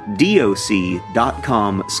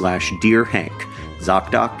ZocDoc.com/DearHank.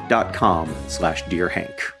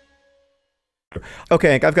 ZocDoc.com/DearHank.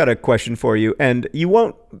 Okay, Hank, I've got a question for you, and you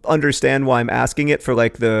won't understand why I'm asking it for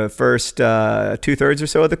like the first 2/3 or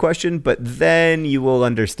so of the question, but then you will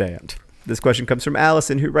understand. This question comes from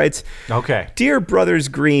Allison, who writes, Okay. Dear Brothers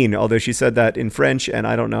Green, although she said that in French, and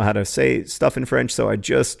I don't know how to say stuff in French, so I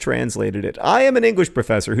just translated it. I am an English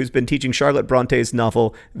professor who's been teaching Charlotte Bronte's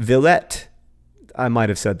novel Villette. I might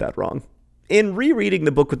have said that wrong. In rereading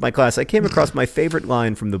the book with my class, I came across my favorite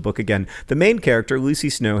line from the book again. The main character, Lucy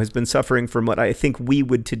Snow, has been suffering from what I think we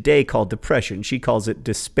would today call depression. She calls it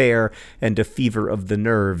despair and a fever of the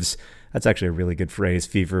nerves. That's actually a really good phrase,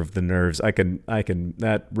 fever of the nerves. I can,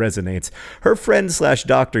 that resonates. Her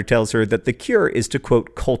friend/doctor tells her that the cure is to,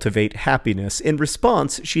 quote, cultivate happiness. In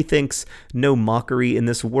response, she thinks, no mockery in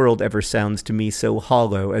this world ever sounds to me so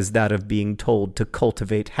hollow as that of being told to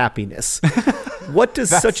cultivate happiness. What does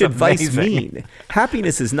such advice mean?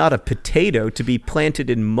 Happiness is not a potato to be planted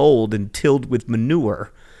in mold and tilled with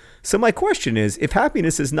manure. So my question is, if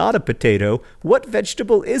happiness is not a potato, what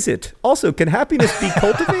vegetable is it? Also, can happiness be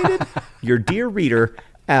cultivated? Your dear reader,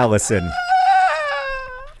 Allison.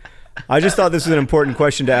 I just thought this was an important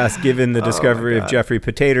question to ask, given the discovery of Jeffrey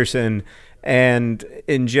Potaterson and,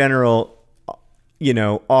 in general, you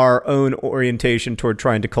know, our own orientation toward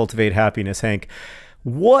trying to cultivate happiness. Hank,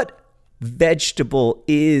 what vegetable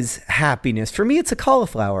is happiness? For me, it's a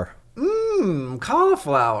cauliflower.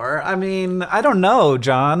 Cauliflower. I mean, I don't know,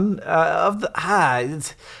 John.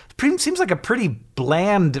 It seems like a pretty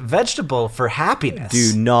bland vegetable for happiness.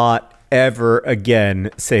 Do not ever again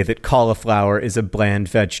say that cauliflower is a bland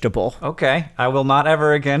vegetable. Okay, I will not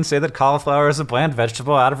ever again say that cauliflower is a bland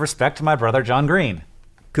vegetable out of respect to my brother, John Green.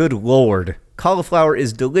 Good Lord. Cauliflower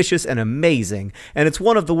is delicious and amazing, and it's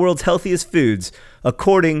one of the world's healthiest foods,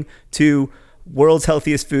 according to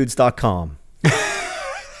worldshealthiestfoods.com.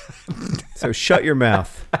 So shut your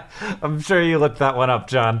mouth. I'm sure you looked that one up,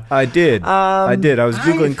 John. I did. I was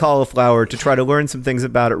Googling cauliflower to try to learn some things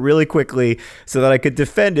about it really quickly so that I could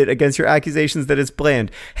defend it against your accusations that it's bland.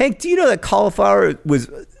 Hank, do you know that cauliflower was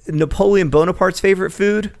Napoleon Bonaparte's favorite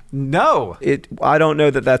food? No. I don't know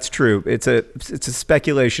that that's true. It's a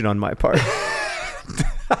speculation on my part.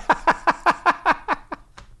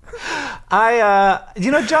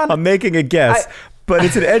 John, I'm making a guess. But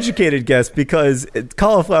it's an educated guess because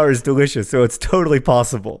cauliflower is delicious, so it's totally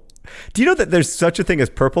possible. Do you know that there's such a thing as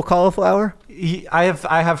purple cauliflower? I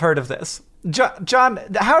have heard of this. John,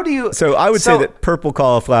 how do you... So I would say that purple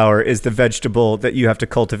cauliflower is the vegetable that you have to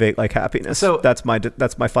cultivate like happiness. So that's my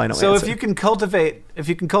final answer. So if you can cultivate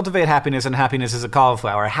happiness, and happiness is a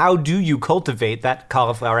cauliflower, how do you cultivate that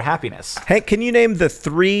cauliflower happiness? Hank, can you name the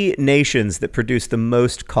 3 nations that produce the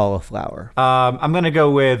most cauliflower? I'm going to go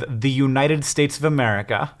with the United States of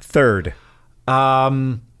America. Third.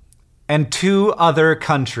 And 2 other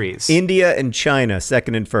countries. India and China,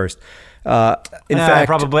 second and first. In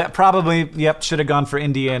fact, probably, yep, should have gone for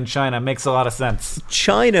India and China. Makes a lot of sense.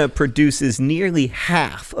 China produces nearly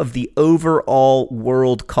half of the overall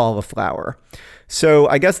world cauliflower. So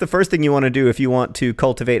I guess the first thing you want to do if you want to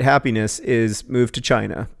cultivate happiness is move to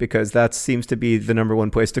China, because that seems to be the number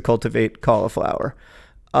one place to cultivate cauliflower.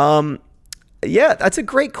 Yeah, that's a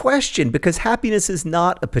great question, because happiness is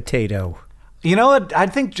not a potato. You know what? I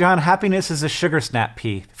think, John, happiness is a sugar snap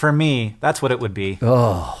pea. For me, that's what it would be.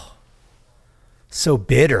 Oh, so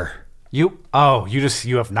bitter. You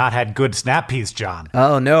have not had good snap peas, John.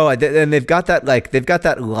 Oh no, and they've got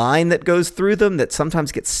that line that goes through them that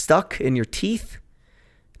sometimes gets stuck in your teeth.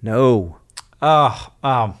 No.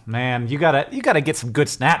 Oh man, you gotta get some good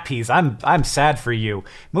snap peas. I'm sad for you.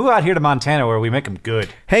 Move out here to Montana where we make them good.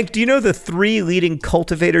 Hank, do you know the 3 leading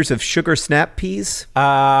cultivators of sugar snap peas?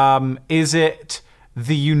 Is it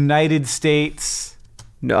the United States?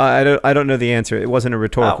 No, I don't know the answer. It wasn't a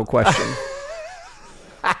rhetorical question.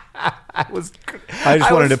 I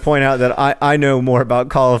just wanted to point out that I know more about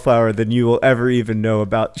cauliflower than you will ever even know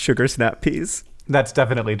about sugar snap peas. That's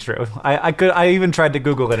definitely true. I even tried to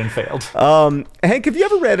Google it and failed. Hank, have you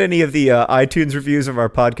ever read any of the iTunes reviews of our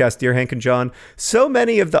podcast, Dear Hank and John? So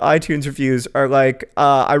many of the iTunes reviews are like,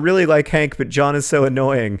 I really like Hank, but John is so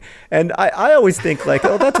annoying. And I always think like,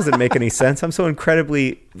 oh, that doesn't make any sense. I'm so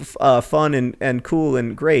incredibly fun and cool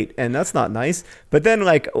and great, and that's not nice. But then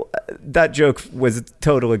like that joke was a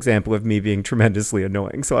total example of me being tremendously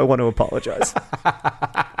annoying. So I want to apologize.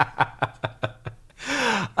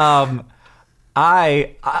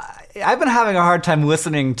 I've been having a hard time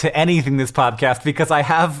listening to anything this podcast because I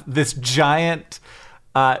have this giant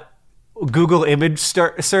Google image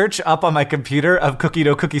search up on my computer of cookie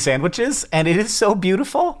dough cookie sandwiches, and it is so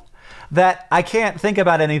beautiful that I can't think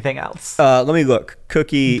about anything else. Let me look.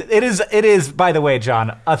 Cookie. It is, by the way,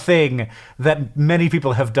 John, a thing that many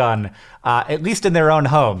people have done, at least in their own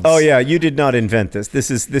homes. Oh yeah, you did not invent this. This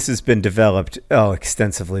has been developed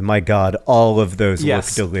extensively. My God, all of those look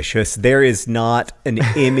delicious. There is not an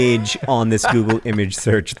image on this Google image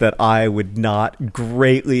search that I would not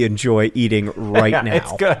greatly enjoy eating right now.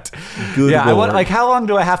 It's good. Good Lord. How long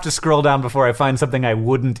do I have to scroll down before I find something I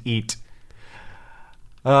wouldn't eat?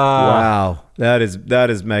 Wow, that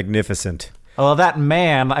is magnificent. Well, that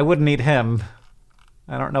man, I wouldn't eat him.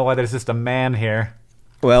 I don't know why there's just a man here.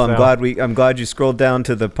 Well, so. I'm glad you scrolled down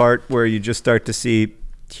to the part where you just start to see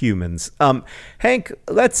humans. Hank,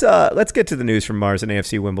 let's get to the news from Mars and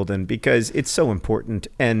AFC Wimbledon, because it's so important,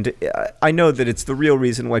 and I know that it's the real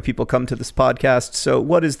reason why people come to this podcast. So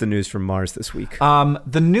what is the news from Mars this week?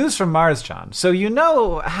 The news from Mars, John. So you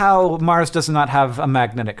know how Mars does not have a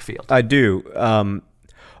magnetic field? I do.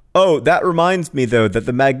 Oh, that reminds me, though, that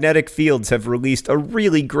the Magnetic Fields have released a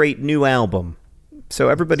really great new album. So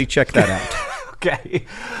everybody check that out. Okay.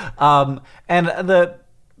 And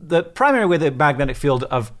the primary way the magnetic field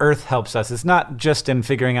of Earth helps us is not just in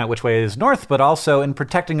figuring out which way is north, but also in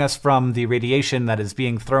protecting us from the radiation that is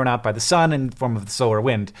being thrown out by the sun in the form of the solar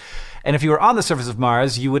wind. And if you were on the surface of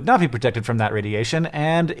Mars, you would not be protected from that radiation,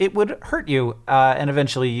 and it would hurt you, and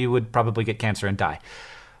eventually you would probably get cancer and die.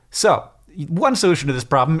 So one solution to this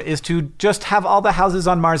problem is to just have all the houses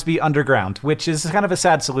on Mars be underground, which is kind of a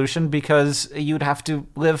sad solution because you'd have to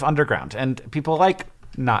live underground, and people like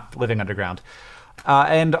not living underground.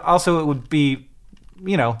 And also it would be,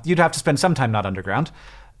 you'd have to spend some time not underground.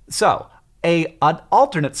 So an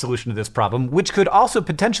alternate solution to this problem, which could also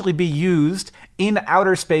potentially be used in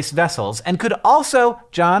outer space vessels, and could also,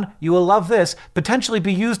 John, you will love this, potentially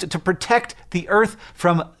be used to protect the Earth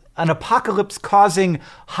from an apocalypse-causing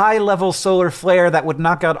high-level solar flare that would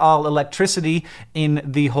knock out all electricity in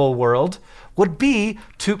the whole world, would be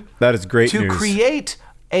to create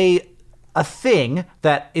a thing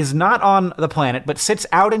that is not on the planet but sits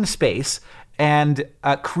out in space and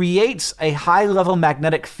creates a high-level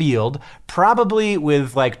magnetic field, probably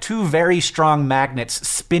with like 2 very strong magnets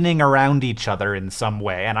spinning around each other in some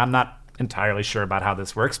way. And I'm not entirely sure about how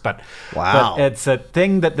this works, but it's a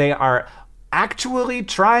thing that they are actually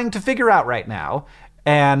trying to figure out right now,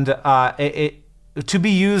 and it to be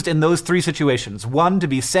used in those 3 situations. 1, to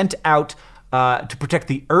be sent out to protect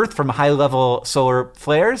the Earth from high-level solar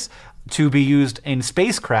flares, to be used in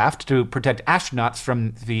spacecraft to protect astronauts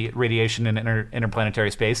from the radiation in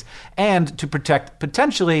interplanetary space, and to protect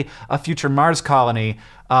potentially a future Mars colony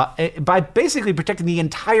by basically protecting the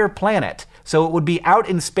entire planet. So it would be out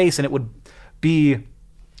in space, and it would be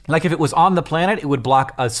like if it was on the planet, it would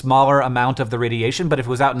block a smaller amount of the radiation, but if it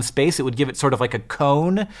was out in space, it would give it sort of like a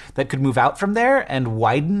cone that could move out from there and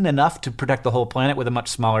widen enough to protect the whole planet with a much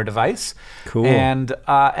smaller device. Cool. And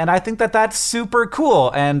I think that that's super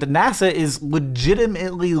cool. And NASA is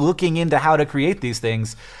legitimately looking into how to create these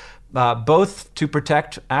things, both to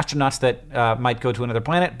protect astronauts that might go to another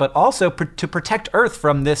planet, but also to protect Earth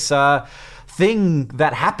from this thing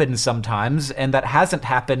that happens sometimes, and that hasn't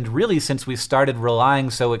happened really since we started relying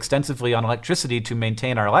so extensively on electricity to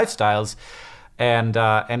maintain our lifestyles,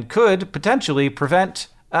 and could potentially prevent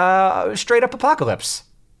straight up apocalypse.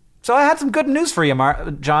 So I had some good news for you,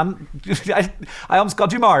 John. I almost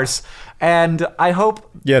called you Mars. And I hope...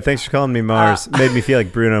 Yeah, thanks for calling me Mars. Made me feel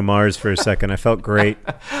like Bruno Mars for a second. I felt great.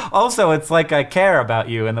 Also, it's like I care about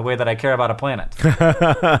you in the way that I care about a planet.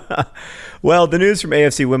 Well, the news from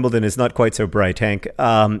AFC Wimbledon is not quite so bright, Hank,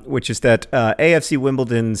 which is that AFC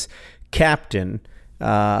Wimbledon's captain,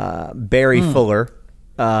 Barry Fuller,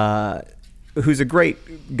 who's a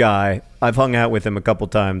great guy. I've hung out with him a couple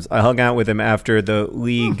times. I hung out with him after the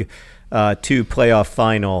League 2 playoff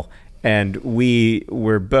final, and we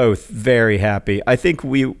were both very happy. I think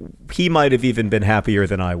he might have even been happier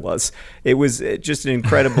than I was. It was just an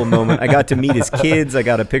incredible moment. I got to meet his kids. I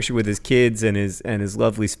got a picture with his kids and his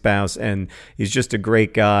lovely spouse, and he's just a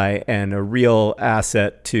great guy and a real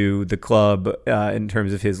asset to the club in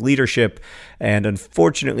terms of his leadership. And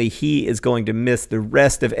unfortunately, he is going to miss the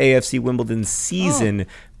rest of AFC Wimbledon's season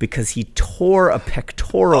because he tore a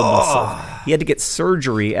pectoral muscle. He had to get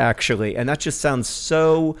surgery, actually, and that just sounds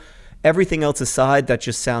so... Everything else aside, that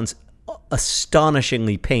just sounds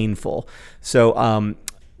astonishingly painful. So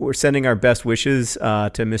we're sending our best wishes to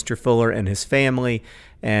Mr. Fuller and his family,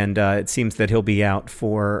 and it seems that he'll be out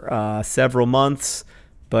for several months,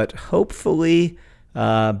 but hopefully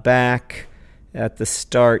back at the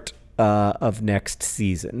start of next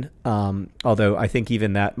season. Although I think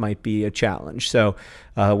even that might be a challenge. So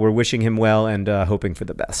we're wishing him well and hoping for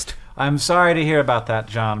the best. I'm sorry to hear about that,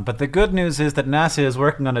 John, but the good news is that NASA is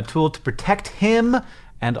working on a tool to protect him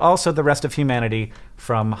and also the rest of humanity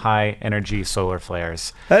from high-energy solar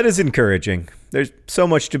flares. That is encouraging. There's so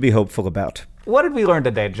much to be hopeful about. What did we learn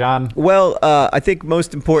today, John? Well, I think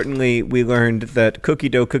most importantly, we learned that cookie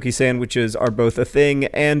dough cookie sandwiches are both a thing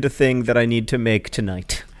and a thing that I need to make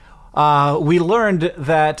tonight. We learned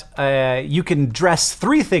that you can dress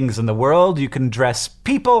 3 things in the world. You can dress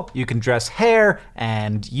people, you can dress hair,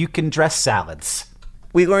 and you can dress salads.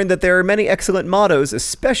 We learned that there are many excellent mottos,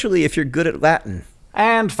 especially if you're good at Latin.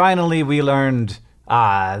 And finally, we learned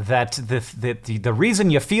that the reason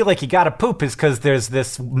you feel like you gotta poop is because there's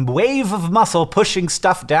this wave of muscle pushing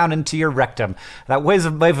stuff down into your rectum. That wave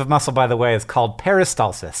of muscle, by the way, is called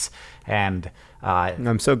peristalsis. And...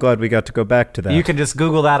 I'm so glad we got to go back to that. You can just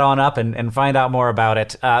Google that on up and find out more about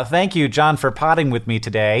it. Thank you, John, for potting with me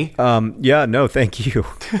today. Yeah, no, thank you.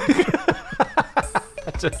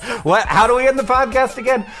 What? How do we end the podcast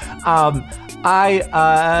again?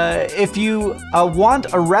 If you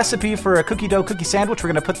want a recipe for a cookie dough cookie sandwich,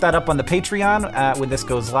 we're going to put that up on the Patreon when this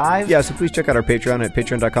goes live. Yeah, so please check out our Patreon at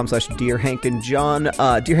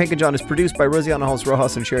patreon.com/DearHankandJohn. Dear Hank and John is produced by Rosianna Halls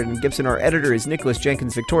Rojas and Sheridan Gibson. Our editor is Nicholas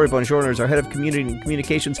Jenkins. Victoria Bonjourner is our head of community and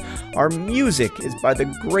communications. Our music is by the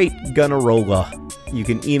great Gunnarola. You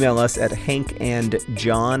can email us at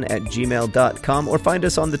hankandjohn@gmail.com or find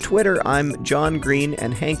us on the Twitter. I'm John Green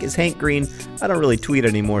and Hank is Hank Green. I don't really tweet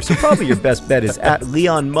anymore, so probably your best bet is at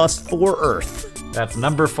Leon Musk for Earth. That's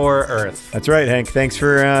number 4 Earth. That's right, Hank. Thanks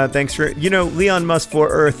for Leon Musk for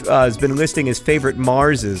Earth has been listing his favorite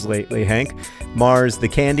Marses lately, Hank. Mars the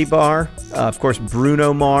candy bar, of course,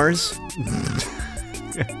 Bruno Mars.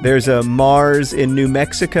 There's a Mars in New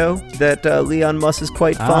Mexico that Leon Musk is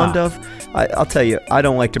quite fond of. I'll tell you, I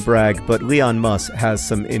don't like to brag, but Leon Musk has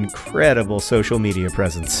some incredible social media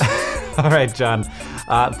presence. All right, John.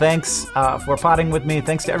 Thanks for potting with me.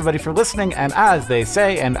 Thanks to everybody for listening. And as they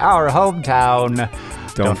say in our hometown,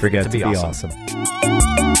 don't forget to be awesome.